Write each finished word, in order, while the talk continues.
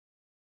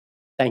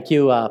Thank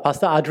you,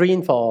 Pastor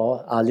Adrien,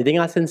 for leading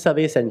us in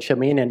service, and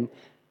Charmaine and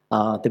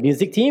the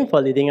music team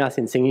for leading us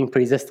in singing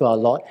praises to our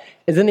Lord.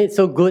 Isn't it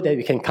so good that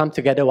we can come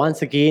together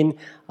once again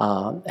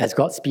as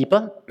God's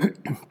people?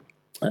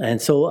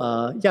 And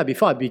so,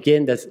 before I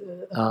begin this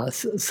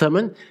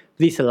sermon,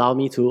 please allow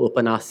me to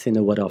open us in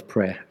a word of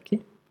prayer. Okay?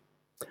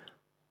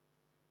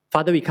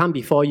 Father, we come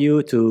before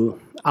you to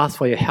ask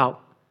for your help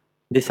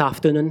this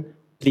afternoon.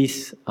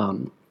 Please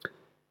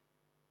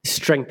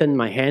strengthen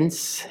my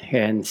hands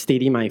and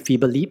steady my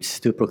feeble lips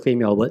to proclaim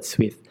your words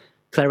with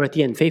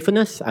clarity and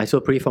faithfulness. I so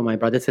pray for my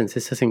brothers and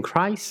sisters in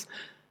Christ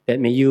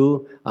that may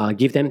you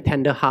give them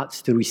tender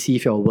hearts to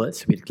receive your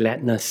words with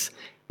gladness,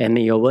 and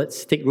may your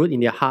words take root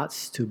in their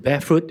hearts to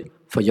bear fruit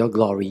for your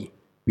glory.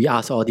 We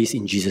ask all this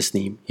in Jesus'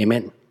 name.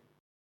 Amen.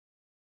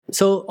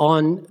 So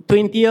on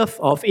 20th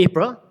of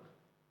April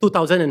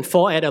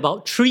 2004 at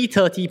about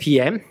 3:30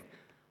 p.m.,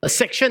 a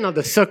section of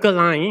the Circle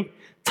Line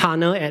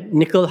tunnel at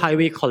Nickel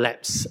Highway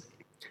collapsed.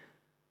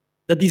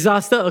 The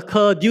disaster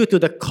occurred due to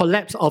the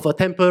collapse of a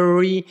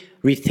temporary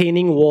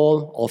retaining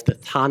wall of the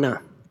tunnel.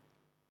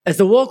 As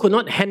the wall could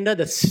not handle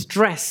the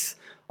stress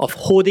of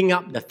holding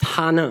up the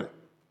tunnel,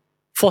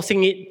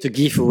 forcing it to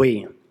give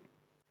way.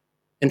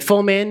 And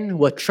 4 men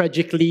were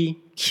tragically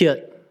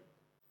killed,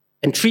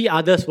 and 3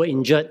 others were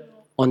injured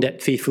on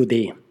that fateful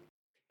day.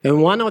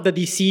 And one of the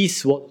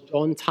deceased was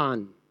John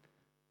Tan,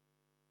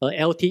 a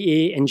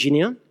LTA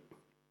engineer.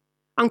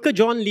 Uncle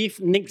John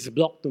lived next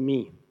block to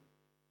me,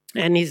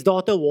 and his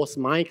daughter was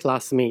my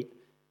classmate.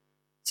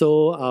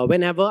 So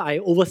whenever I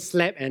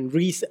overslept and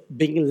risked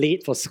being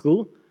late for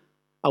school,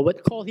 I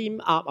would call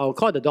him up, I would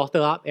call the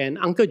daughter up, and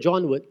Uncle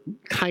John would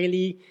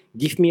kindly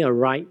give me a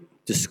ride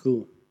to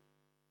school.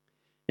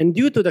 And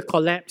due to the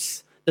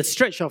collapse, the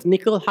stretch of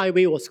Nickel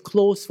Highway was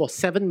closed for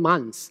 7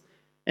 months,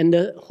 and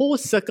the whole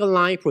Circle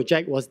Line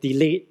project was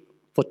delayed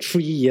for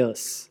 3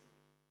 years.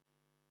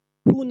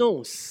 Who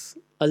knows?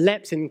 A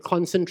lapse in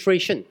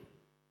concentration,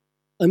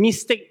 a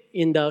mistake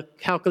in the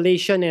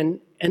calculation, and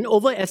an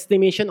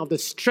overestimation of the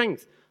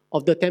strength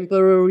of the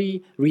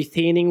temporary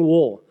retaining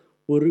wall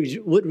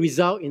would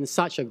result in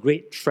such a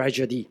great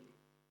tragedy.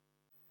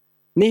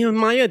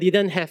 Nehemiah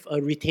didn't have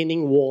a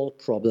retaining wall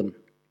problem,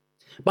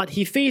 but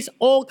he faced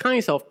all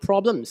kinds of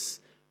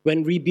problems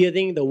when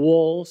rebuilding the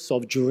walls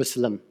of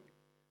Jerusalem.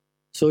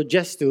 So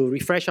just to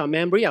refresh our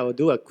memory, I will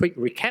do a quick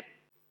recap.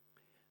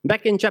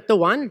 Back in chapter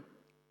 1,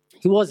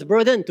 he was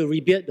burdened to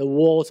rebuild the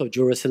walls of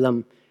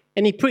Jerusalem,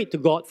 and he prayed to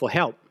God for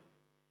help.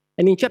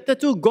 And in chapter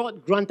 2,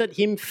 God granted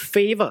him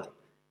favor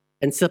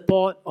and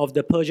support of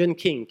the Persian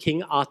king,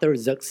 King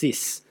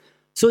Artaxerxes.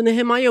 So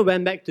Nehemiah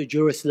went back to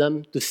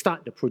Jerusalem to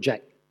start the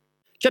project.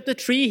 Chapter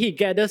 3, he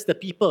gathers the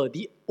people,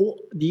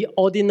 the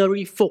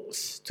ordinary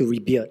folks, to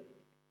rebuild.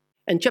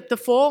 And chapter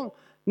 4,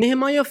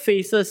 Nehemiah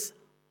faces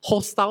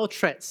hostile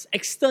threats,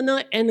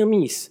 external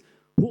enemies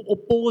who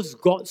oppose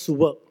God's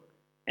work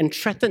and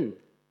threaten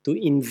to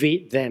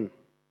invade them.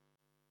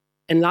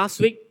 And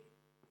last week,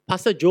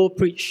 Pastor Joe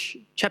preached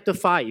chapter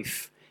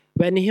 5,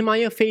 where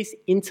Nehemiah faced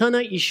internal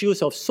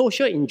issues of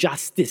social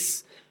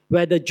injustice,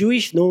 where the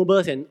Jewish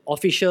nobles and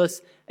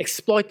officials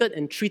exploited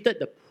and treated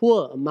the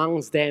poor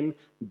amongst them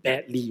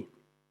badly.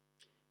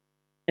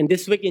 And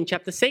this week in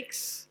chapter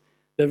 6,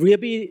 the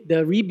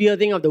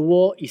rebuilding of the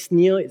wall is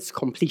near its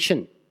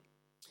completion.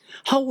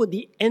 How would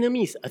the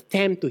enemies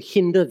attempt to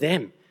hinder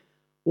them?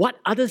 What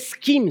other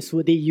schemes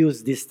would they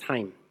use this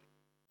time?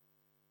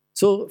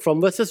 So from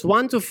verses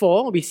 1 to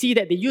 4, we see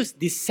that they use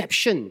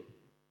deception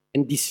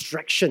and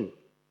distraction.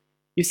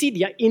 You see,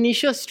 their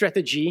initial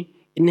strategy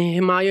in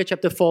Nehemiah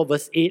chapter 4,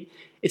 verse 8,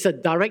 is a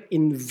direct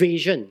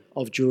invasion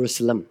of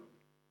Jerusalem.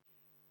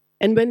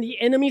 And when the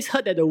enemies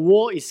heard that the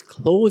wall is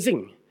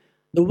closing,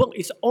 the work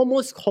is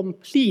almost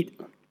complete,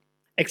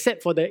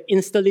 except for the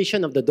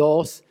installation of the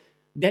doors,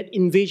 that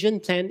invasion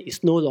plan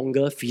is no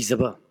longer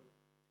feasible.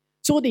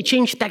 So they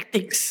change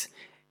tactics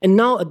and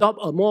now adopt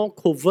a more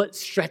covert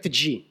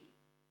strategy.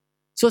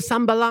 So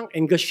Sanballat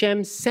and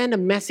Geshem sent a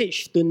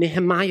message to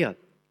Nehemiah.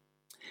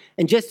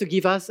 And just to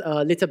give us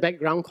a little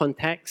background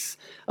context,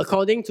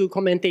 according to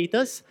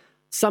commentators,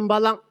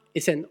 Sanballat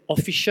is an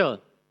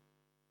official,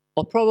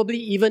 or probably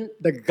even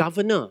the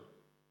governor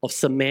of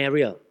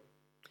Samaria,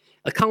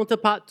 a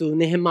counterpart to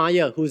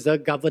Nehemiah, who's the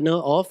governor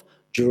of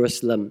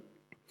Jerusalem.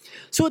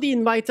 So they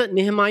invited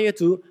Nehemiah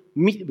to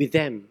meet with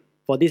them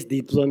for this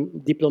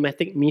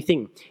diplomatic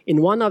meeting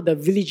in one of the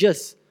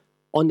villages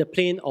on the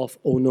plain of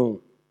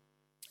Ono.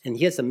 And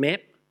here's a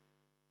map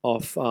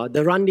of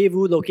the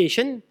rendezvous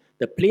location.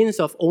 The plains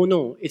of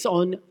Ono is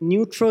on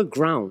neutral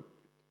ground.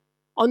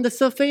 On the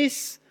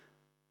surface,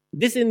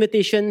 this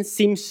invitation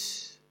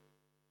seems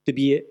to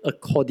be a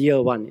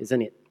cordial one,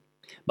 isn't it?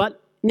 But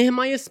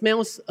Nehemiah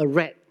smells a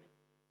rat.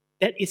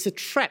 That is a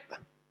trap.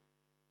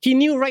 He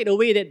knew right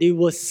away that they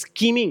were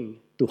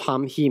scheming to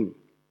harm him.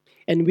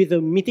 And with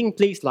a meeting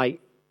place like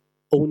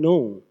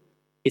Ono,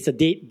 it's a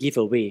dead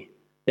giveaway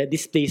that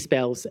this place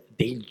spells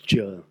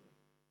danger.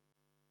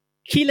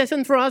 Key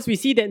lesson for us, we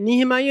see that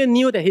Nehemiah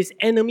knew that his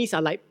enemies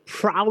are like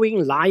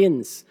prowling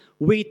lions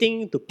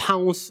waiting to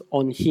pounce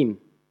on him.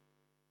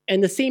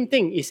 And the same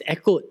thing is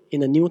echoed in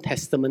the New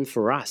Testament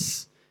for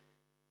us.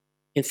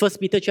 In 1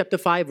 Peter chapter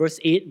 5, verse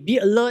 8, be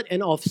alert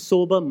and of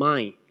sober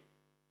mind.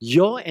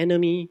 Your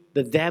enemy,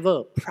 the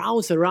devil,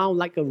 prowls around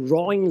like a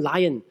roaring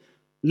lion,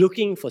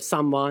 looking for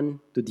someone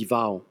to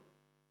devour.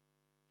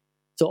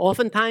 So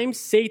oftentimes,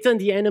 Satan,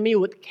 the enemy,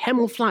 would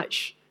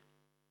camouflage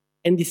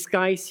and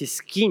disguise his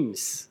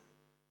schemes.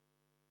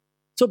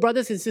 So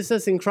brothers and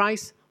sisters in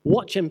Christ,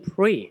 watch and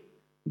pray.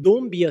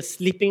 Don't be a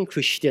sleeping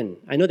Christian.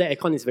 I know the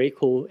aircon is very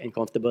cold and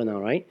comfortable now,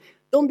 right?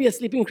 Don't be a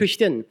sleeping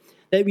Christian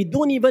that we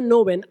don't even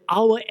know when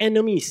our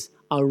enemies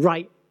are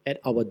right at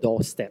our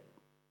doorstep.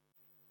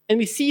 And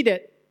we see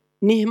that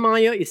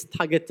Nehemiah is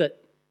targeted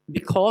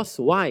because,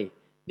 why?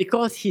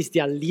 Because he's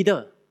their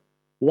leader.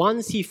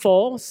 Once he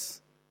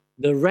falls,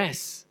 the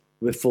rest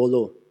will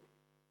follow.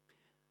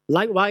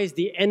 Likewise,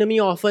 the enemy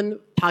often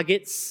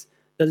targets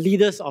the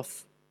leaders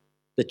of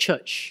the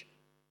church,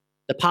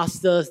 the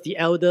pastors, the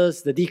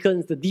elders, the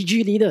deacons, the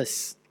DG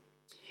leaders.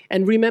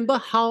 And remember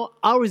how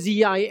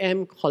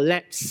RZIM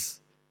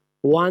collapsed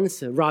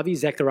once Ravi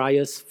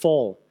Zacharias'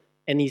 fall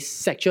and his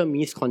sexual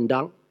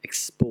misconduct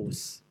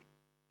exposed.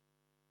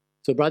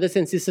 So brothers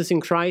and sisters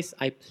in Christ,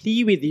 I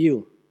plead with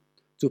you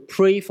to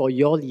pray for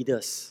your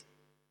leaders,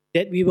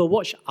 that we will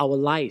watch our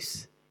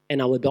lives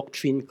and our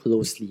doctrine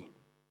closely.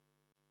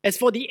 As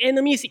for the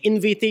enemy's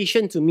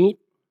invitation to meet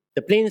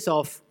the plains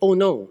of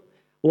Ono,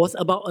 was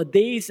about a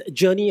day's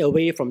journey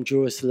away from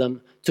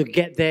Jerusalem to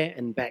get there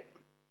and back.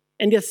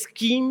 And their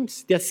scheme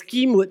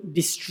would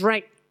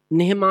distract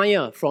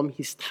Nehemiah from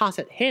his task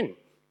at hand,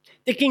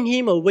 taking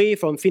him away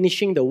from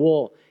finishing the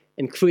war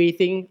and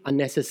creating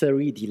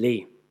unnecessary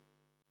delay.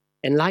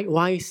 And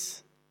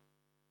likewise,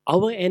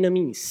 our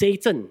enemy,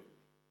 Satan,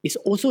 is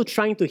also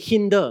trying to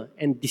hinder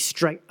and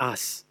distract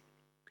us.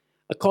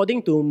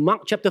 According to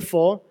Mark chapter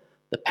 4,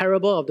 the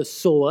parable of the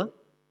sower,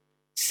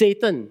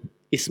 Satan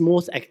is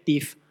most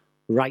active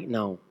right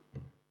now,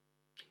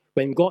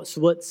 when God's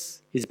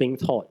words is being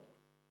taught.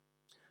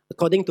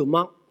 According to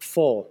Mark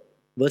 4,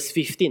 verse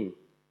 15,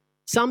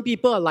 some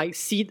people are like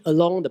seed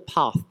along the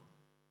path,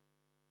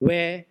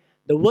 where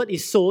the word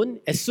is sown.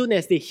 As soon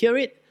as they hear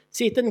it,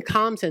 Satan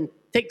comes and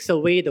takes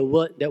away the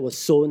word that was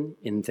sown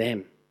in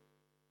them.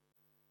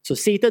 So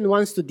Satan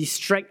wants to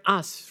distract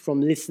us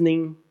from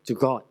listening to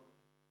God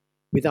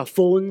with our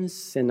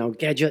phones and our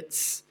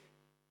gadgets.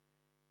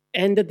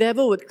 And the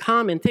devil would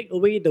come and take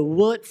away the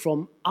word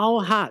from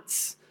our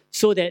hearts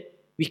so that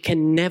we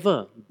can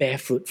never bear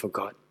fruit for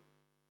God.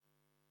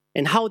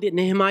 And how did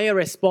Nehemiah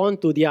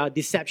respond to their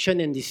deception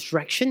and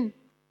distraction?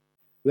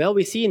 Well,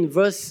 we see in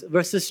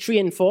verses 3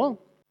 and 4,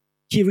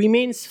 he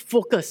remains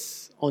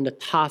focused on the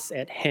task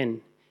at hand.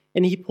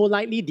 And he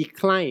politely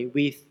declined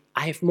with,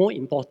 I have more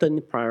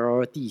important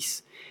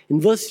priorities.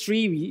 In verse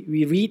 3,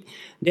 we read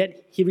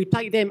that he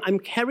replied to them, I'm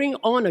carrying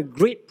on a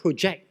great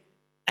project.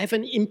 I have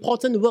an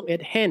important work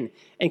at hand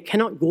and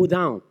cannot go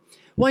down.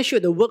 Why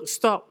should the work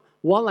stop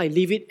while I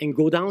leave it and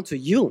go down to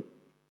you?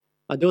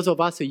 Those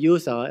of us who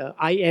use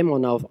IM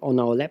on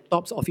our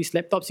laptops, office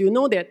laptops, you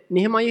know that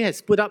Nehemiah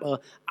has put up a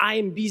I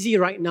am busy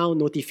right now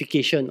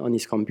notification on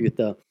his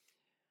computer.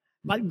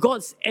 But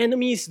God's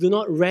enemies do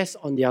not rest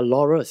on their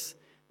laurels.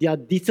 They are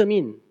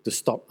determined to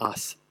stop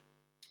us.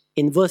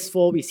 In verse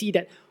 4, we see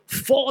that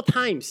 4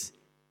 times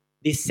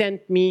they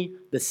sent me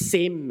the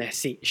same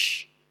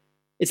message.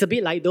 It's a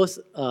bit like those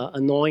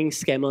annoying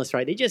scammers,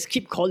 right? They just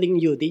keep calling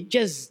you. They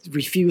just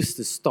refuse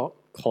to stop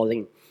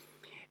calling.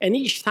 And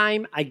each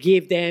time I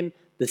gave them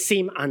the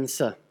same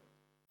answer.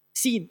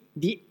 See,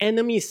 the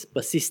enemy's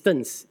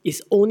persistence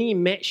is only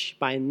matched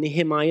by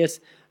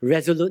Nehemiah's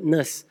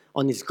resoluteness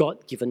on his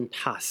God-given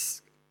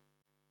task.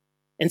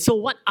 And so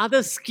what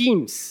other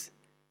schemes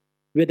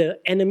will the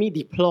enemy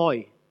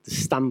deploy to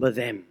stumble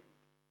them?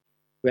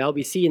 Well,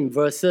 we see in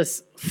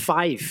verses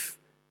 5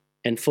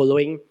 and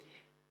following,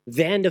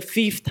 then the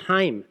 5th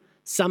time,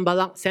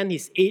 Sanballat sent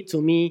his aide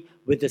to me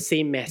with the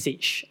same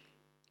message.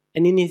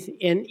 And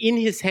in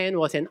his hand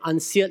was an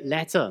unsealed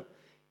letter,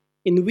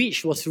 in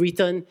which was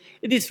written,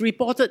 it is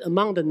reported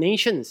among the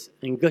nations,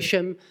 and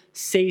Geshem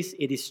says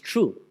it is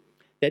true,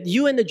 that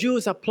you and the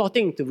Jews are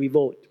plotting to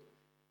revolt,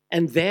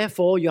 and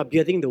therefore you are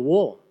building the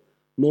wall.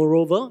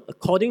 Moreover,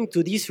 according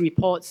to these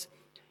reports,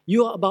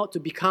 you are about to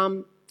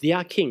become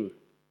their king,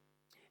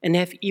 and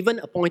have even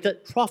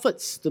appointed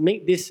prophets to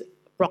make this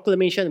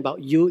proclamation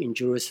about you in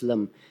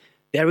Jerusalem.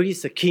 There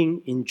is a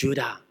king in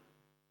Judah.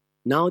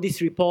 Now this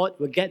report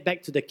will get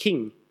back to the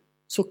king.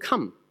 So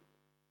come,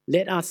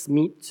 let us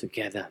meet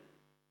together.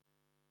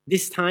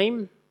 This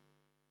time,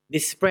 they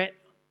spread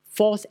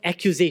false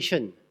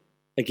accusation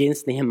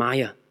against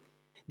Nehemiah.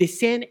 They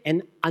sent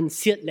an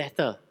unsealed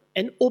letter,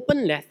 an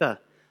open letter,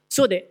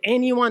 so that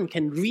anyone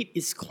can read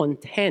its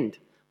content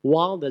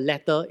while the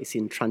letter is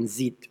in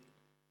transit.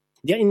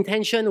 Their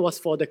intention was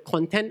for the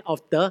content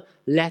of the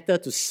letter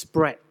to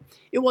spread.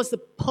 It was the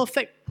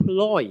perfect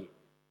ploy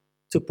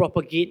to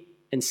propagate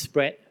and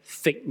spread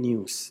fake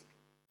news.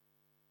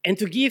 And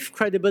to give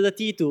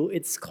credibility to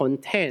its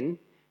content,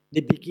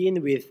 they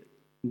begin with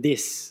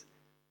this.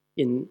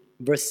 in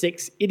verse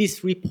 6, it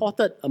is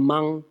reported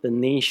among the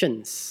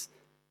nations.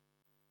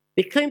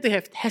 They claim to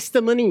have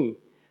testimony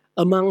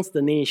amongst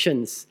the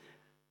nations.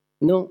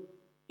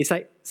 It's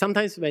like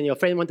sometimes when your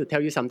friend want to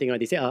tell you something, right,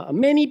 they say,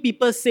 many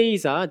people say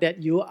that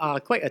you are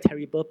quite a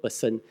terrible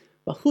person.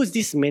 But who's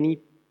this many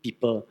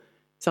people?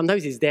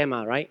 Sometimes it's them,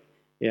 right?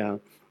 Yeah.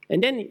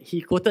 And then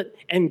he quoted,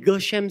 and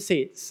Gershom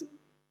says,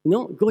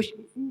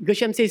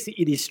 Gershom says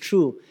it is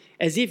true,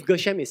 as if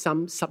Gershom is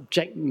some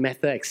subject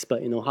matter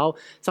expert. How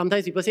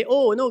sometimes people say,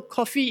 oh, no,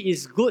 coffee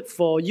is good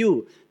for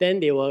you. Then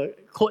they will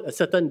quote a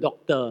certain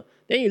doctor.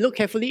 Then you look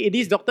carefully,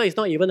 this doctor is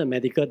not even a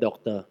medical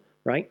doctor,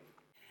 right?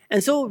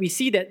 And so we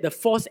see that the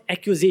false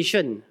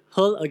accusation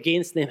hurled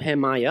against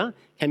Nehemiah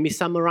can be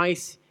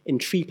summarized in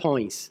 3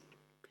 points.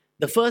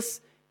 The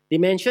first, they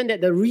mention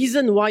that the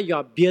reason why you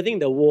are building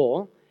the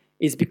wall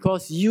is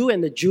because you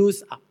and the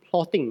Jews are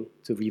plotting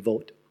to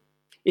revolt.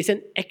 It's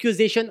an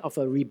accusation of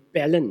a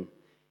rebellion.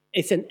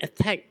 It's an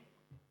attack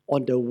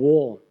on the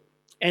wall.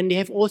 And they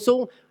have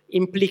also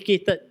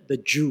implicated the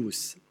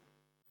Jews.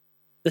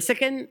 The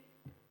second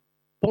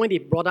point they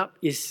brought up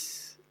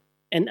is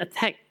an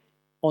attack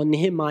on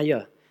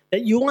Nehemiah,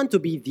 that you want to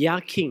be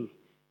their king.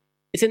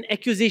 It's an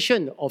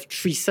accusation of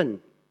treason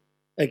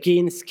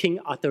against King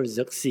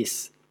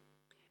Artaxerxes.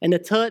 And the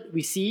third,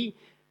 we see,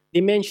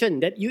 they mention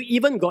that you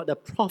even got the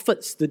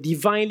prophets to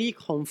divinely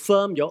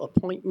confirm your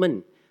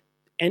appointment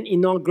and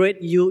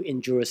inaugurate you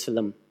in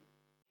Jerusalem.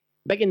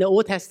 Back in the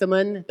Old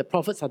Testament, the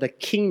prophets are the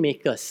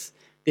kingmakers.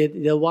 They're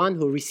the one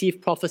who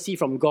receive prophecy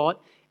from God,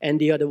 and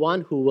they are the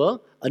one who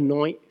will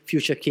anoint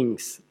future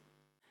kings.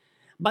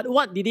 But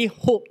what did they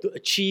hope to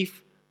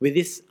achieve with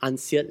this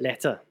unsealed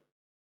letter?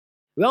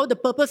 Well, the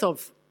purpose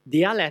of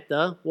their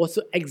letter was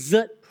to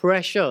exert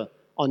pressure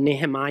on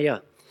Nehemiah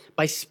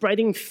by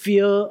spreading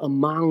fear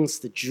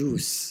amongst the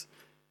Jews.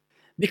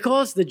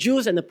 Because the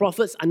Jews and the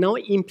prophets are now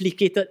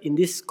implicated in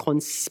this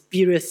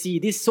conspiracy,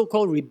 this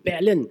so-called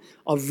rebellion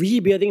of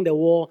rebuilding the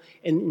wall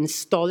and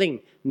installing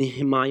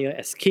Nehemiah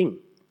as king.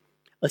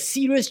 A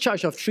serious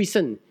charge of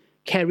treason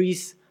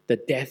carries the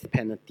death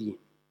penalty.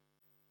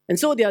 And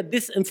so their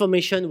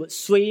disinformation would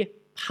sway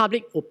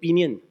public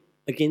opinion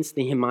against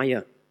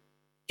Nehemiah.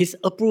 His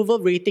approval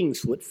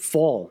ratings would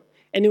fall,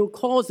 and it would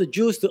cause the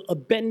Jews to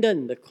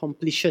abandon the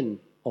completion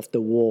of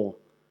the wall.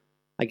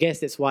 I guess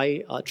that's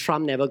why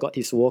Trump never got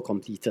his wall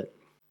completed.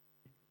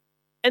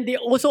 And they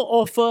also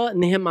offer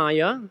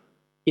Nehemiah,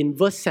 in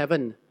verse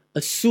 7,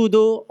 a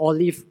pseudo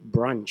olive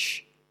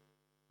branch.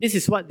 This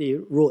is what they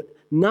wrote.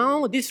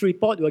 Now this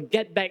report will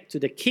get back to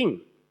the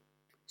king.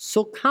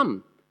 So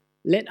come,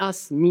 let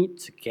us meet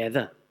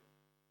together.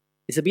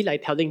 It's a bit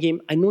like telling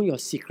him, I know your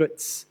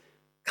secrets.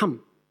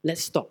 Come,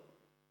 let's talk.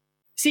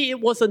 See, it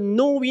was a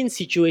no-win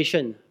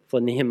situation for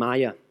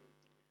Nehemiah.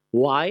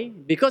 Why?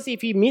 Because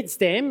if he meets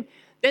them,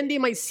 then they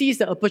might seize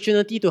the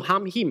opportunity to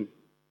harm him.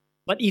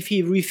 But if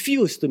he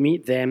refused to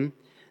meet them,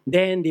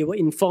 then they will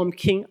inform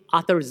King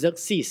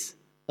Artaxerxes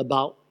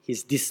about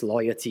his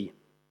disloyalty.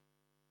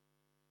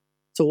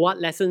 So what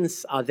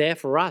lessons are there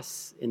for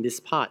us in this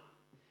part?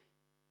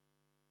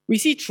 We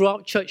see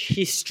throughout church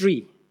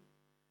history,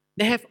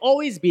 there have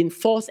always been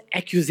false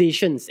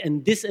accusations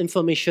and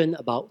disinformation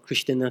about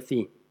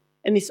Christianity.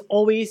 And it's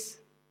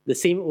always the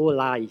same old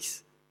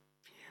lies.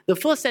 The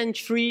first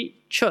century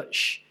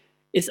church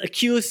is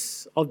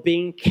accused of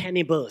being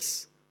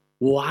cannibals.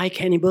 Why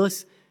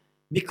cannibals?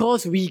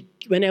 Because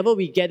whenever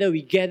we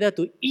gather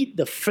to eat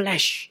the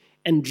flesh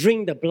and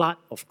drink the blood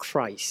of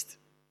Christ.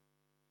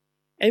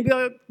 And we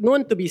are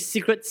known to be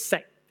secret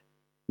sect.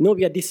 No,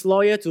 we are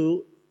disloyal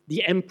to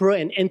the emperor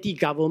and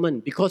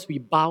anti-government because we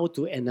bow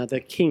to another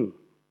king.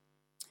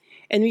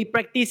 And we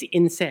practice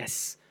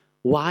incest.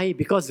 Why?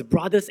 Because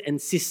brothers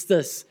and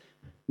sisters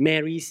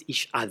marries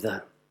each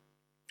other.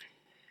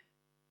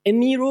 And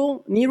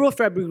Nero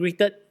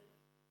fabricated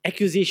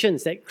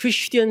accusations that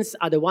Christians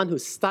are the one who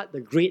start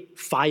the great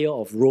fire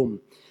of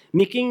Rome,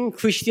 making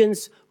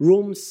Christians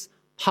Rome's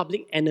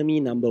public enemy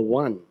number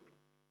one.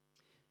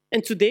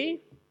 And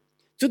today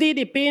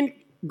they paint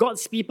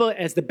God's people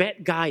as the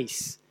bad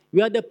guys.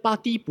 We are the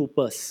party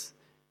poopers.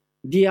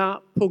 They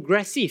are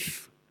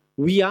progressive.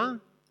 We are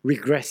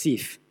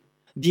regressive.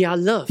 They are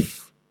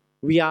love.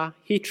 We are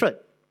hatred.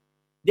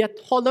 They are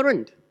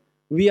tolerant.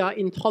 We are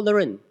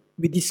intolerant.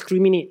 We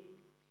discriminate.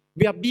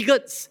 We are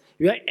bigots.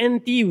 We are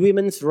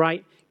anti-women's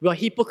rights. We are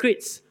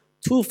hypocrites,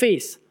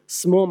 two-faced,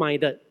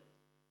 small-minded.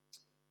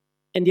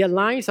 And their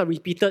lies are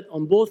repeated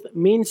on both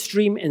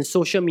mainstream and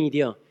social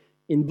media,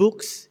 in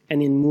books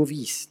and in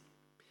movies.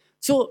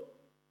 So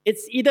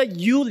it's either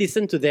you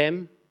listen to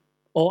them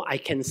or I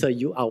cancel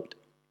you out.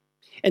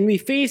 And we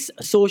face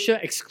social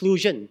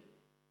exclusion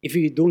if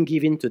we don't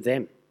give in to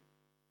them.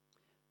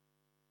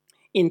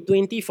 In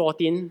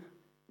 2014,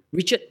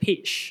 Richard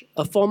Page,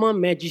 a former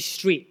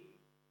magistrate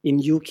in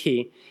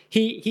UK,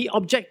 he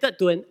objected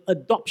to an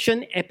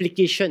adoption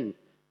application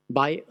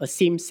by a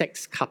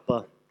same-sex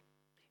couple.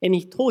 And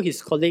he told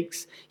his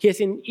colleagues he has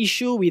an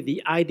issue with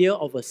the idea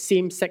of a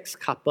same-sex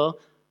couple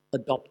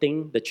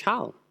adopting the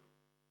child.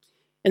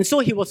 And so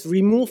he was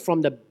removed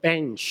from the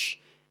bench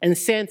and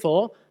sent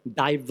for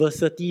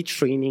diversity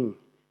training.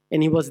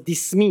 And he was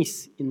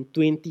dismissed in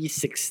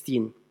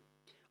 2016.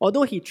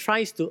 Although he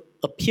tries to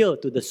appeal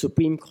to the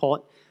Supreme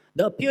Court,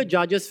 the appeal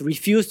judges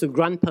refused to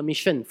grant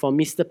permission for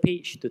Mr.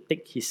 Page to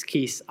take his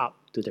case up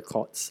to the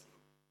courts.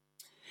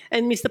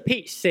 And Mr.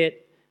 Page said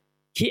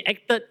he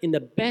acted in the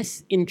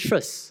best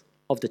interests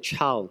of the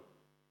child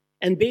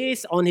and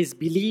based on his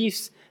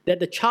beliefs that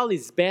the child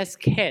is best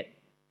cared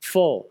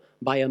for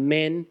by a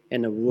man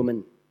and a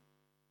woman.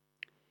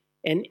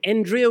 And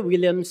Andrea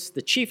Williams,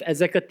 the chief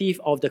executive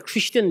of the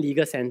Christian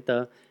Legal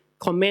Center,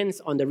 comments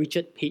on the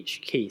Richard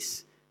Page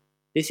case.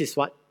 This is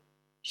what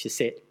she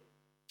said.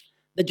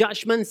 The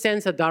judgment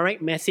sends a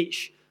direct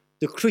message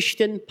to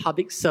Christian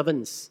public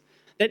servants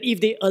that if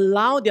they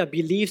allow their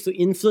beliefs to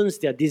influence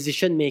their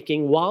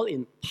decision-making while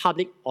in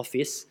public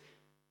office,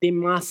 they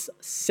must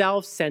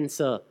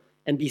self-censor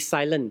and be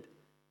silent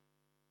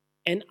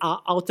and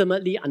are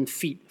ultimately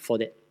unfit for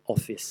that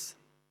office.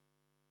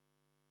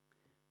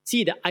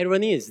 See, the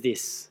irony is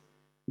this.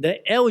 The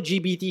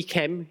LGBT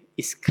camp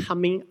is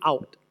coming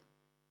out.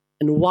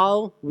 And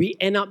while we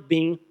end up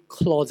being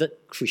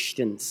closet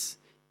Christians,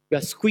 we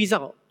are squeezed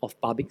out of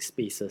public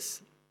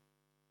spaces.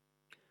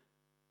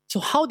 So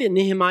how did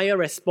Nehemiah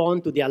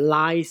respond to their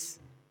lies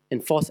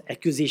and false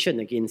accusation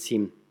against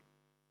him?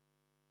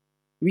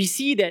 We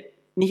see that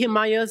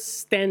Nehemiah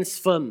stands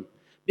firm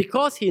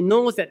because he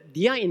knows that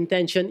their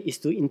intention is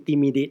to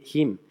intimidate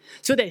him,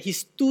 so that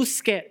he's too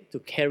scared to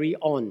carry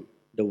on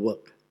the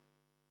work.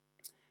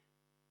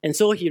 And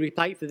so he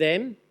replied to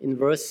them in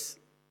verse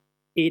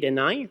 8 and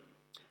 9,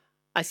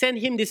 I sent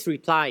him this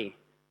reply,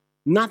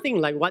 nothing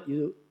like what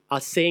you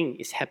are saying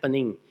is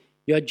happening.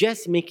 You are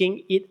just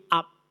making it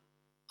up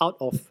out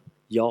of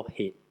your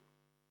head.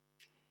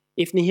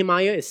 If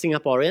Nehemiah is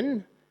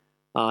Singaporean,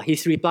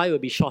 his reply will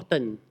be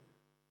shortened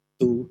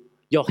to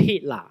your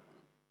head lah,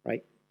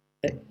 right?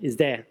 That is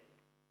there.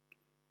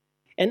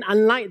 And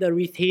unlike the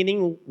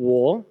retaining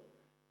wall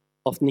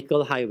of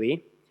Nickel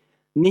Highway,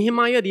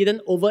 Nehemiah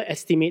didn't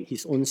overestimate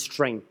his own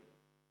strength.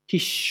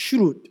 He's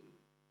shrewd.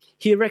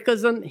 He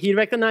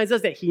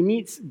recognizes that he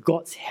needs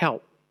God's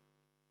help.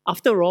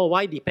 After all,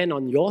 why depend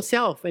on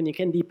yourself when you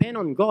can depend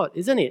on God,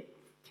 isn't it?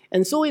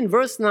 And so in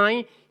verse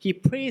 9, he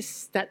prays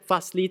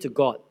steadfastly to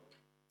God.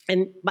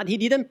 But he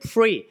didn't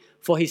pray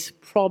for his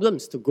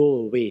problems to go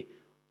away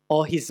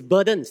or his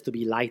burdens to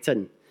be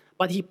lightened.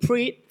 But he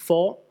prayed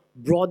for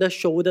broader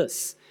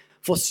shoulders,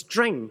 for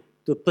strength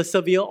to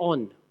persevere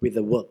on with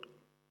the work.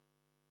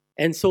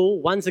 And so,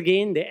 once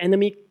again, the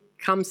enemy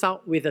comes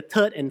out with a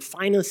third and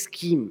final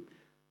scheme.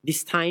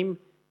 This time,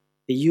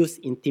 they use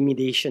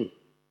intimidation.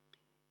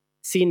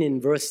 Seen in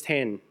verse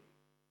 10.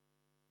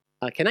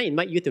 Can I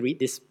invite you to read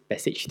this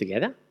passage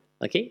together?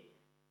 Okay,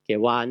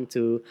 1,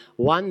 2.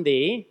 One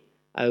day,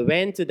 I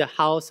went to the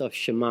house of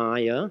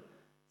Shemaiah,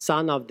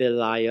 son of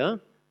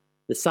Delaiah,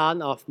 the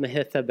son of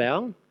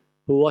Mehetabel,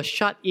 who was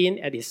shut in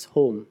at his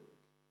home.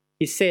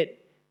 He said,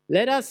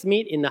 let us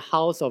meet in the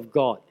house of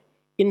God,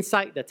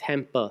 inside the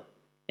temple,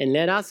 and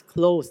let us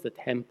close the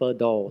temple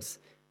doors,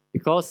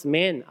 because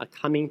men are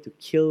coming to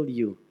kill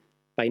you.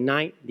 By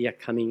night, they are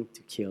coming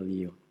to kill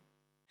you.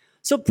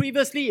 So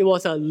previously, it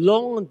was a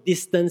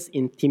long-distance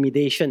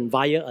intimidation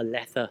via a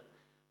letter.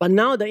 But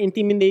now the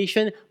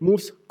intimidation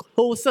moves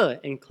closer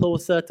and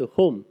closer to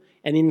home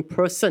and in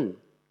person.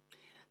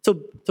 So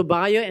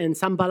Tobiah and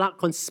Sanballat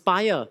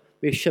conspire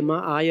with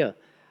Shemaiah,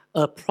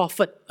 a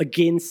prophet,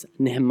 against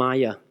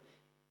Nehemiah.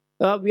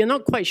 We are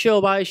not quite sure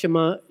why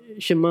Shemaiah.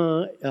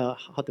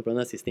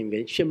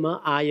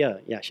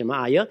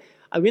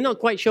 We're not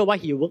quite sure why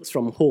he works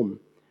from home,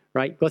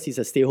 right? Because he's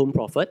a stay-home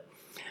prophet.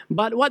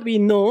 But what we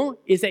know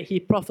is that he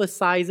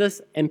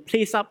prophesies and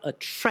plays up a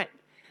threat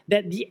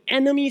that the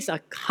enemies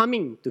are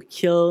coming to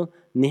kill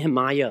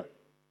Nehemiah.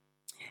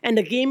 And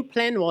the game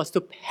plan was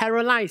to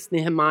paralyze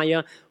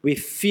Nehemiah with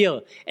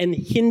fear and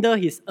hinder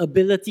his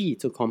ability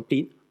to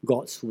complete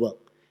God's work.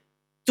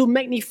 To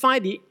magnify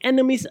the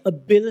enemy's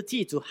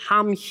ability to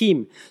harm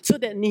him so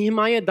that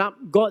Nehemiah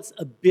doubted God's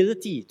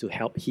ability to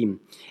help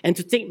him and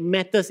to take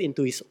matters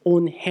into his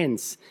own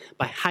hands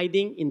by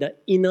hiding in the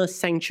inner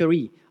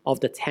sanctuary of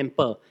the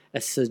temple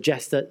as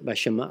suggested by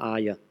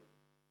Shemaiah.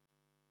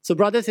 So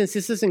brothers and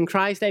sisters in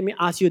Christ, let me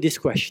ask you this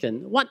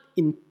question. What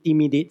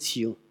intimidates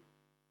you?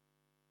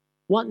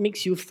 What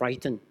makes you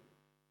frightened?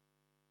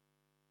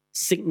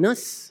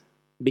 Sickness,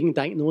 being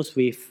diagnosed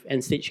with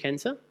end-stage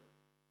cancer?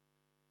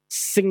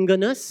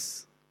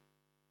 Singleness,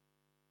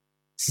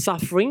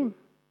 suffering,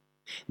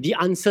 the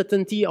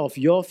uncertainty of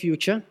your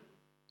future,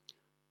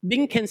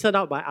 being cancelled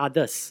out by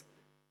others,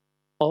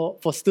 or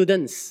for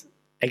students,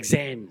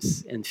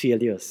 exams and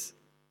failures.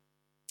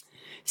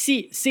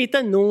 See,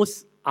 Satan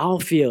knows our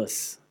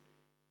fears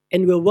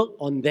and will work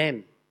on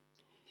them.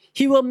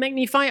 He will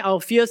magnify our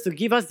fears to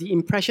give us the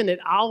impression that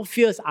our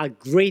fears are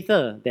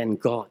greater than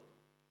God.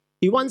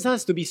 He wants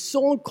us to be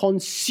so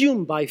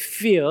consumed by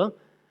fear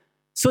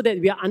so that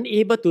we are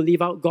unable to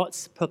live out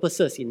God's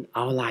purposes in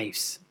our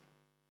lives.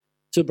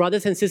 So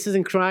brothers and sisters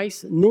in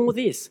Christ, know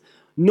this.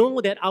 Know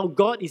that our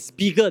God is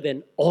bigger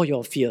than all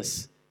your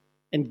fears.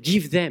 and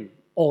give them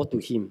all to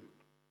Him.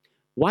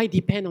 Why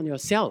depend on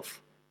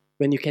yourself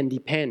when you can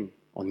depend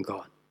on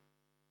God?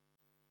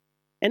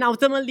 And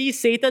ultimately,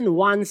 Satan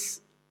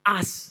wants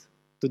us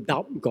to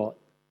doubt God.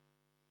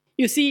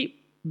 You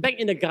see, back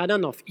in the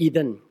Garden of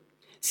Eden,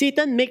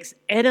 Satan makes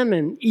Adam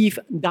and Eve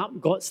doubt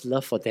God's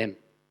love for them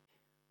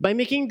by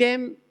making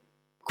them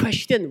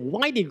question,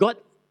 why did God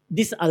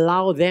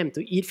disallow them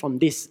to eat from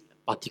this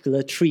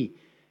particular tree?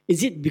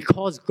 Is it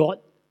because God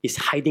is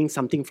hiding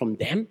something from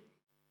them?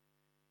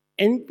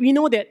 And we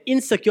know that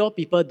insecure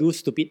people do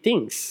stupid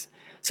things.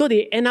 So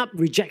they end up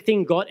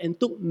rejecting God and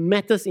took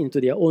matters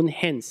into their own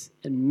hands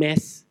and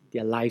messed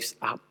their lives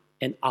up,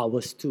 and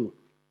ours too.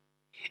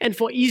 And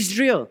for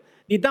Israel,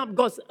 they doubt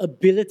God's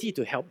ability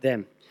to help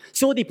them.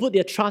 So they put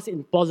their trust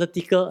in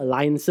political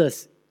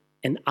alliances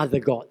and other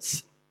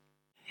gods.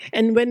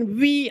 And when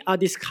we are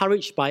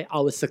discouraged by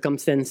our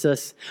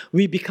circumstances,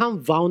 we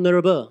become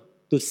vulnerable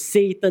to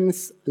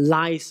Satan's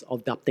lies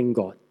of doubting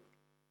God.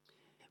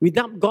 We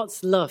doubt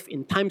God's love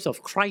in times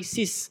of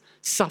crisis,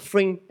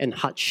 suffering, and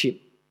hardship.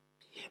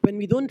 When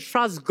we don't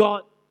trust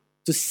God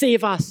to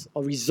save us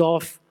or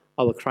resolve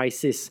our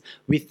crisis,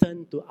 we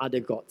turn to other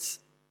gods.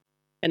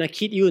 And I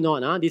kid you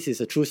not, this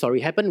is a true story.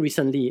 It happened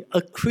recently.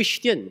 A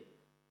Christian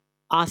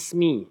asked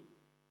me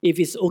if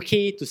it's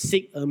okay to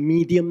seek a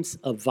medium's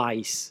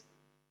advice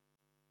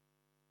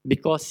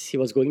because he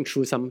was going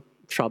through some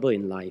trouble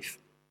in life.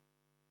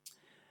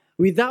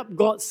 Without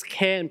God's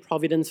care and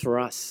providence for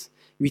us,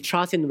 we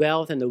trust in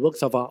wealth and the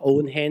works of our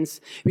own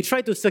hands. We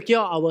try to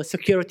secure our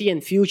security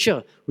and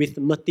future with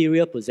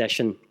material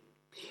possession.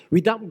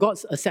 Without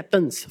God's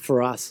acceptance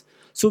for us,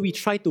 so we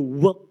try to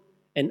work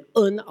and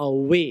earn our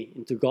way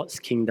into God's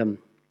kingdom.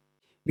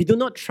 We do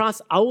not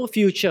trust our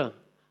future,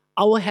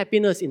 our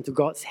happiness into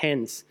God's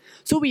hands.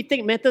 So we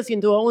take matters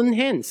into our own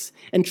hands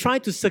and try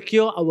to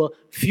secure our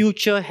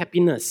future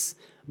happiness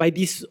by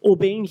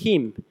disobeying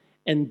Him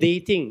and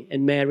dating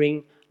and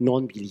marrying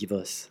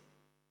non-believers.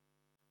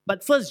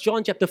 But 1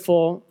 John chapter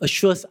 4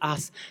 assures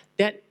us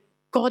that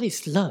God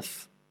is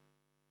love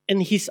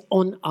and He's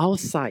on our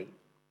side.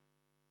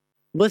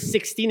 Verse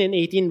 16 and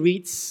 18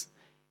 reads,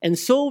 "And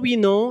so we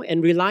know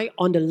and rely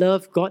on the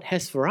love God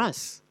has for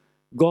us.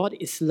 God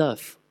is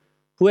love.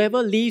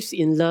 Whoever lives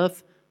in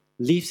love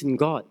lives in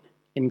God,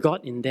 and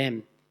God in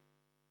them.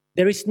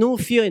 There is no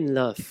fear in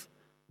love,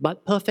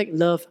 but perfect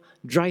love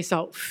drives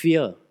out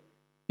fear,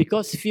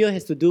 because fear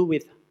has to do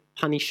with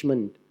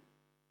punishment.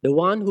 The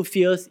one who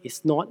fears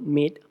is not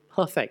made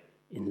perfect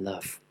in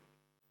love."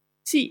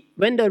 See,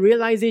 when the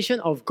realization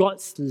of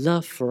God's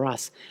love for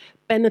us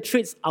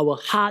penetrates our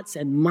hearts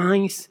and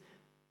minds,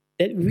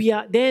 that we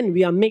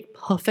are made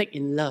perfect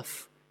in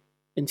love,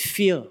 and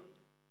fear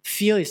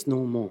is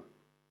no more.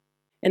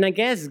 And I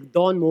guess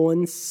Don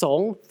Moen's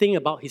song, Think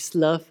About His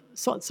Love,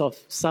 sorts of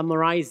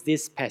summarized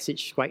this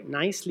passage quite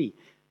nicely.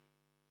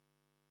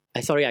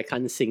 Sorry, I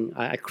can't sing.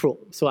 I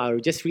croak, so I'll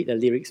just read the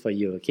lyrics for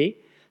you, okay?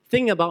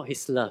 Think about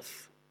His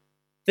love.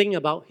 Think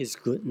about His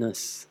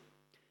goodness.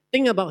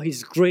 Think about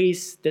His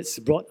grace that's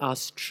brought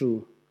us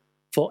through.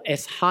 For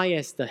as high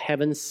as the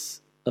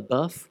heavens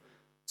above,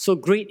 so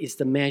great is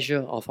the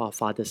measure of our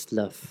Father's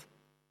love.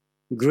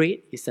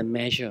 Great is the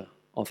measure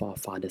of our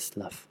Father's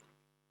love.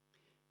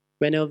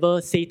 Whenever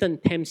Satan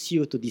tempts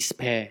you to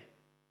despair,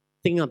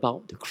 think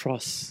about the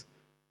cross.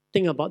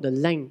 Think about the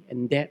length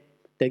and depth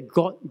that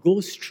God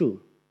goes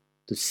through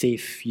to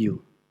save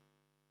you.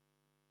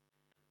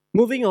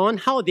 Moving on,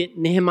 how did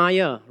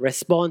Nehemiah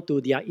respond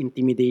to their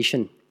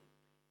intimidation?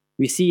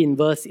 We see in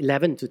verse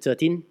 11 to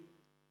 13.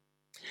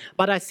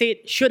 "But I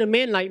said, should a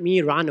man like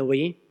me run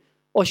away?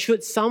 Or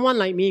should someone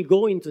like me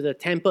go into the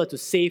temple to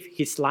save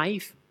his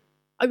life?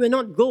 I will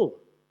not go.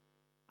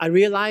 I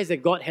realized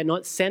that God had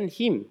not sent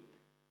him,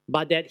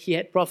 but that he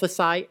had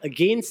prophesied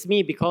against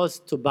me because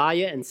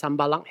Tobiah and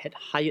Sanballat had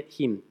hired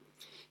him.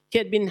 He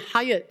had been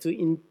hired to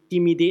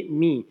intimidate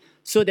me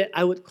so that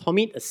I would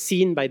commit a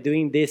sin by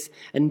doing this,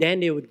 and then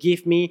they would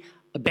give me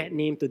a bad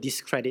name to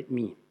discredit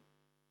me."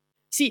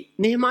 See,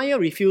 Nehemiah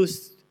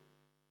refused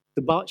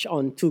to budge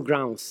on two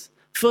grounds.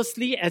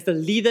 Firstly, as the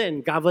leader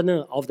and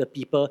governor of the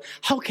people,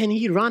 how can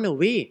he run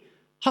away?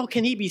 How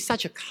can he be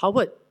such a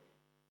coward?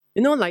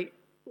 You know, like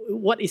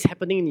what is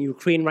happening in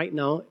Ukraine right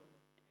now?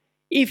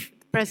 If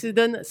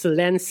President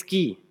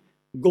Zelensky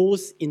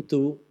goes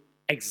into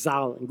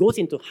exile, goes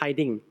into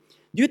hiding,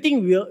 do you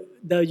think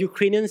the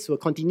Ukrainians will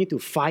continue to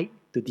fight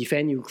to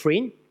defend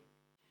Ukraine?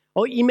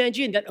 Or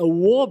imagine that a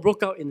war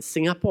broke out in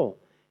Singapore.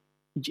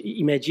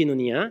 Imagine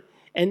only,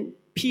 and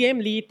PM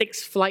Lee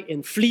takes flight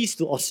and flees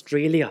to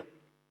Australia.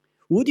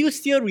 Would you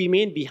still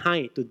remain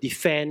behind to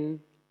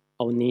defend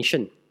our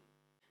nation?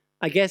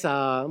 I guess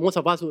most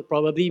of us would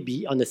probably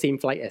be on the same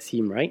flight as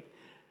him, right?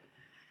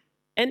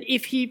 And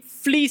if he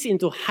flees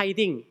into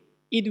hiding,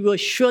 it will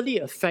surely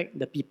affect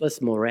the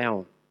people's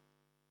morale.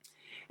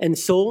 And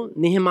so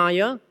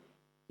Nehemiah,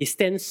 he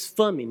stands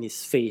firm in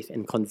his faith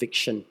and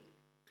conviction.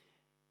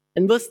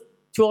 And verse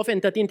 12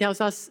 and 13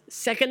 tells us,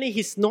 secondly,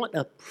 he's not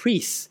a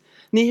priest.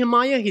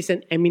 Nehemiah, he's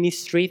an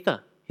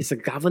administrator. He's a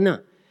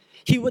governor.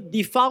 He would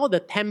defile the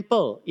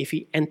temple if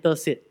he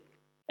enters it.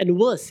 And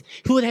worse,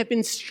 he would have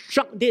been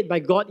struck dead by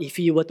God if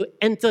he were to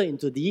enter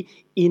into the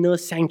inner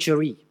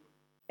sanctuary.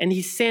 And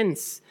he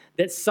sensed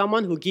that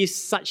someone who gives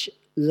such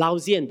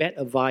lousy and bad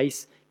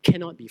advice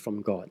cannot be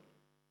from God.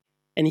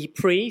 And he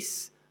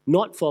prays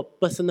not for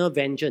personal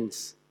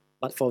vengeance,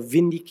 but for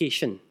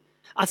vindication,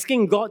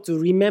 asking God to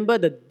remember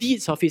the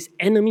deeds of his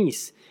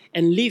enemies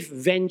and leave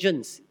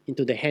vengeance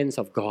into the hands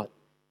of God.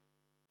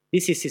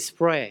 This is his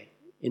prayer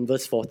in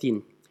verse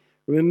 14.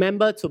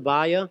 Remember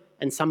Tobiah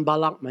and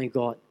Sanballat, my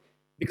God,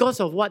 because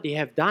of what they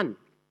have done.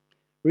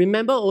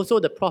 Remember also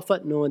the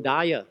prophet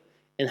Noadiah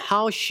and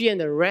how she and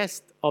the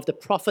rest of the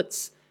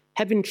prophets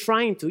have been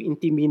trying to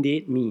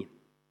intimidate me.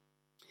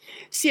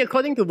 See,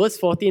 according to verse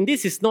 14,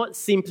 this is not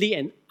simply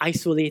an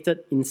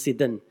isolated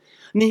incident.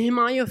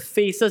 Nehemiah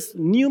faces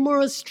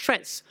numerous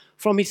threats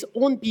from his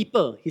own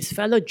people, his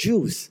fellow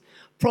Jews,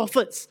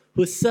 prophets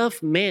who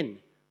serve men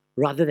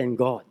rather than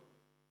God.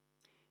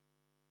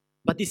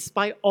 But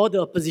despite all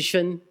the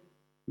opposition,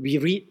 we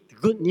read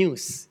good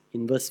news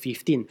in verse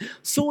 15.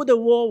 So the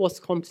war was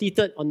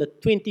completed on the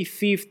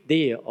 25th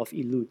day of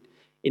Elul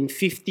in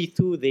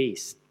 52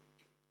 days.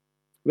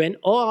 When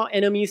all our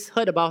enemies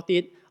heard about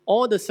it,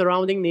 all the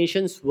surrounding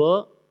nations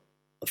were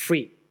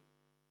afraid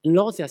and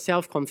lost their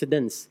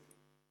self-confidence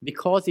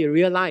because they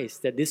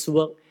realized that this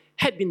work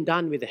had been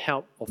done with the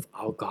help of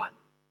our God.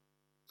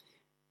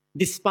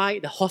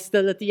 Despite the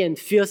hostility and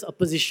fierce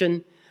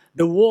opposition,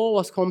 the war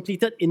was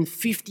completed in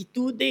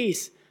 52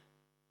 days.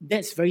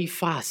 That's very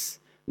fast.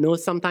 You know,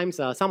 sometimes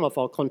some of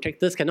our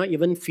contractors cannot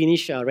even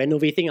finish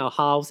renovating our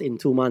house in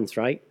 2 months,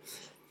 right?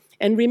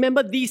 And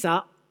remember, these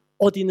are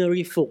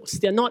ordinary folks.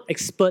 They're not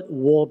expert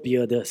war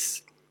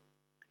builders.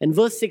 And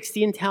verse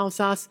 16 tells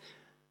us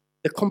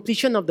the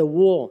completion of the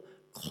war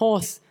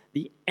caused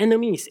the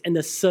enemies and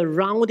the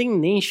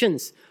surrounding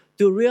nations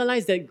to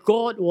realize that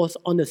God was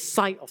on the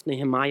side of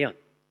Nehemiah.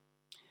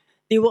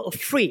 They were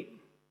afraid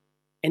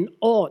and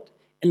awed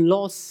and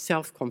lost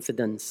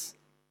self-confidence.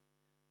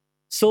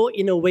 So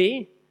in a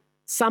way,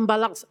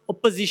 Sanballat's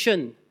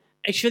opposition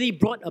actually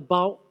brought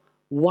about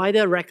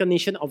wider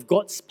recognition of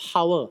God's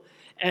power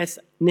as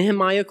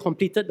Nehemiah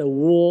completed the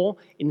war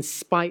in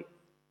spite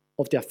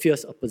of their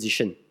fierce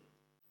opposition.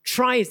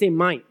 Try as they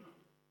might,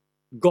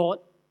 God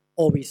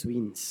always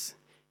wins.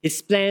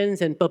 His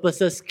plans and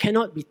purposes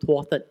cannot be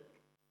thwarted.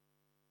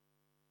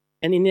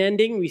 And in the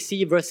ending, we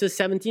see verses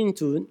 17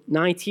 to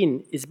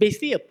 19 is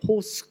basically a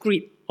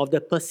postscript of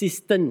the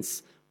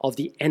persistence of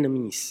the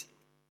enemies.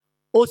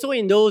 Also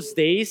in those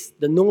days,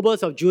 the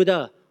nobles of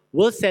Judah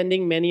were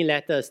sending many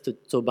letters to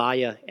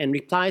Tobiah, and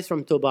replies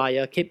from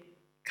Tobiah kept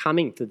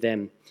coming to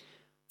them.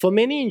 For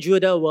many in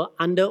Judah were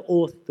under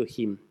oath to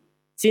him,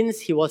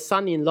 since he was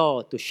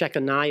son-in-law to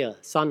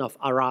Shechaniah, son of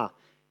Arah,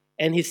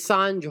 and his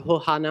son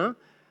Jehohanan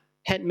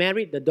had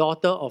married the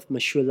daughter of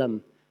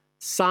Meshullam,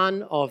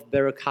 son of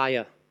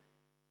Berechiah.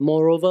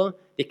 Moreover,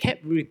 they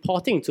kept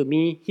reporting to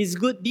me his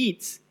good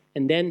deeds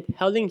and then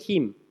telling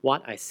him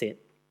what I said.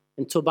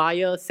 And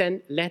Tobiah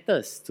sent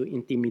letters to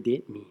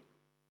intimidate me.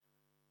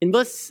 In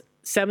verse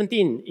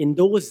 17, in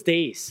those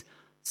days,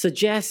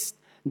 suggests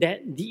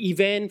that the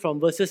event from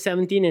verses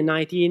 17 and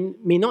 19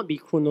 may not be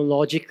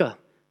chronological,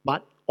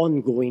 but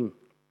ongoing.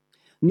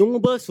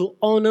 Nobles who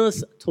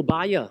honors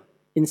Tobiah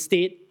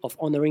instead of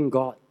honoring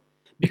God,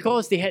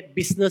 because they had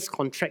business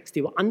contracts,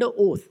 they were under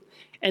oath,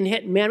 and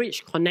had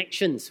marriage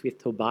connections with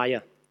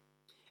Tobiah.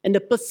 And the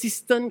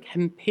persistent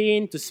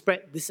campaign to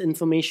spread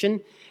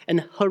disinformation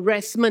and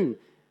harassment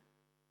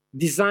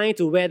designed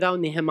to wear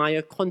down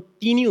Nehemiah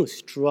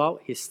continues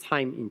throughout his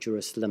time in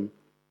Jerusalem.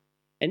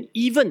 And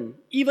even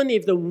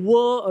if the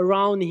world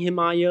around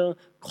Nehemiah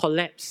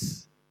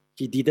collapsed,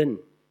 he didn't,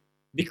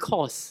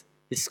 because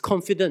his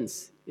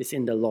confidence is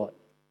in the Lord.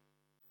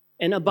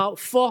 And about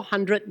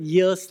 400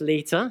 years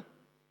later,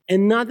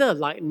 another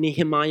like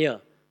Nehemiah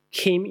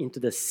came into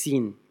the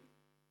scene.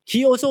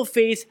 He also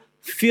faced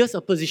fierce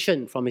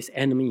opposition from his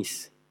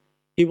enemies.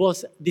 He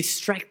was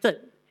distracted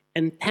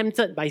and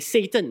tempted by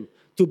Satan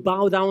to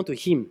bow down to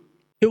him.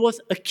 He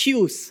was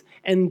accused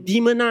and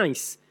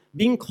demonized,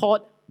 being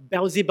called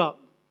Beelzebub,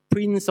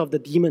 prince of the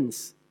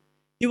demons.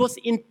 He was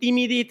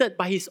intimidated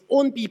by his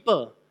own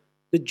people,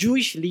 the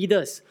Jewish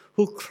leaders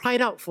who cried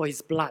out for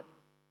his blood.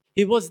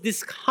 He was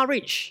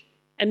discouraged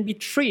and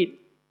betrayed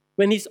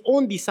when his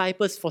own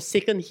disciples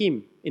forsaken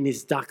him in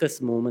his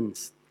darkest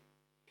moments.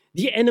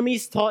 The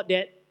enemies thought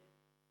that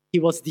he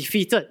was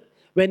defeated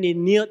when they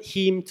nailed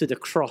him to the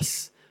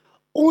cross,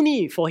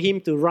 only for him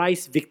to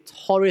rise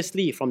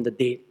victoriously from the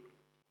dead,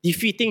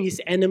 defeating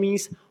his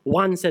enemies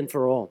once and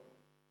for all,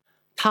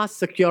 thus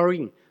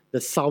securing the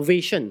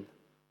salvation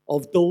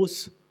of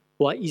those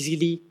who are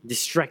easily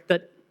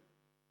distracted,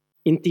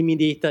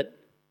 intimidated,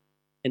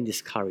 and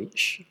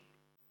discouraged.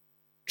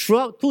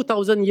 Throughout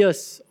 2,000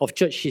 years of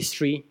church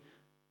history,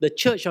 the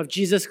Church of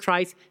Jesus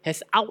Christ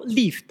has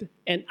outlived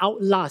and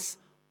outlasted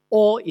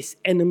all its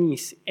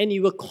enemies, and it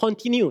will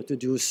continue to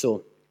do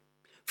so.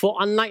 For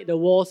unlike the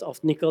walls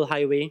of Nickel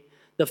Highway,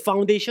 the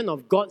foundation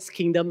of God's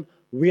kingdom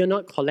will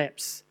not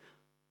collapse.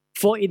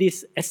 For it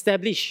is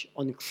established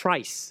on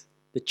Christ,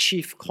 the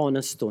chief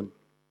cornerstone.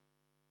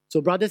 So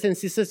brothers and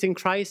sisters in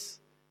Christ,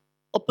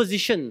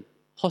 opposition,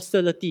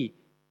 hostility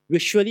will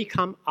surely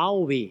come our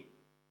way.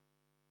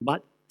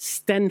 But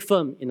stand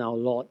firm in our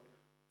Lord,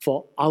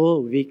 for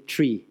our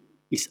victory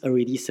is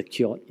already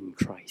secured in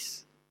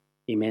Christ.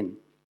 Amen.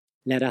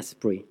 Let us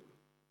pray.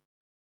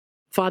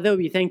 Father,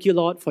 we thank you,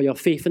 Lord, for your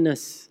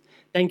faithfulness.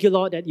 Thank you,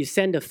 Lord, that you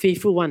sent the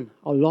faithful one,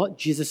 our Lord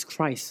Jesus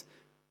Christ,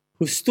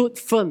 who stood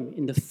firm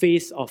in the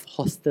face of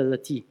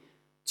hostility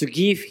to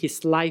give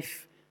his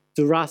life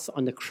to us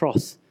on the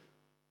cross,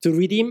 to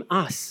redeem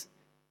us,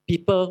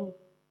 people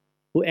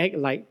who act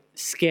like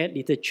scared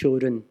little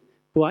children,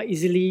 who are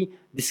easily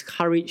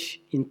discouraged,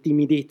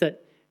 intimidated,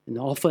 and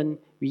often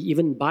we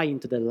even buy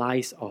into the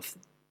lies of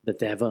the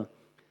devil.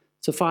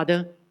 So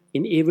Father,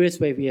 in areas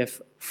where we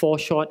have fallen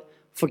short,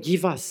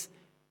 forgive us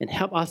and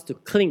help us to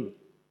cling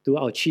to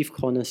our chief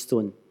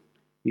cornerstone.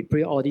 We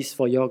pray all this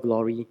for your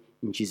glory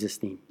in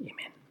Jesus' name.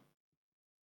 Amen.